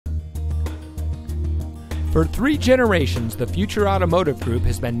For 3 generations, the Future Automotive Group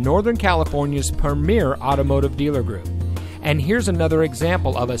has been Northern California's premier automotive dealer group. And here's another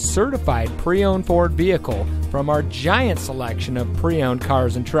example of a certified pre-owned Ford vehicle from our giant selection of pre-owned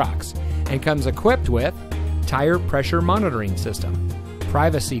cars and trucks, and comes equipped with tire pressure monitoring system,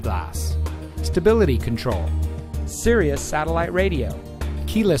 privacy glass, stability control, Sirius satellite radio,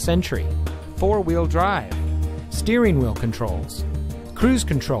 keyless entry, 4-wheel drive, steering wheel controls, cruise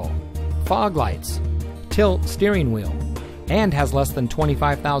control, fog lights, tilt steering wheel, and has less than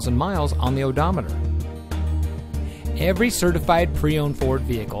 25,000 miles on the odometer. Every certified pre-owned Ford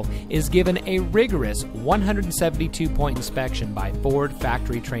vehicle is given a rigorous 172-point inspection by Ford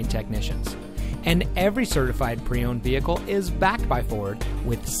factory-trained technicians. And every certified pre-owned vehicle is backed by Ford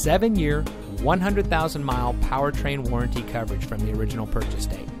with 7-year, 100,000-mile powertrain warranty coverage from the original purchase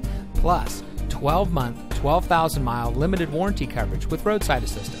date, plus 12-month, 12,000-mile limited warranty coverage with roadside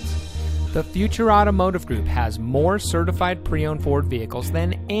assistance. The Future Automotive Group has more certified pre-owned Ford vehicles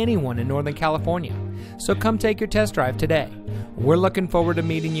than anyone in Northern California. So come take your test drive today. We're looking forward to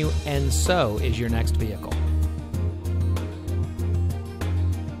meeting you, and so is your next vehicle.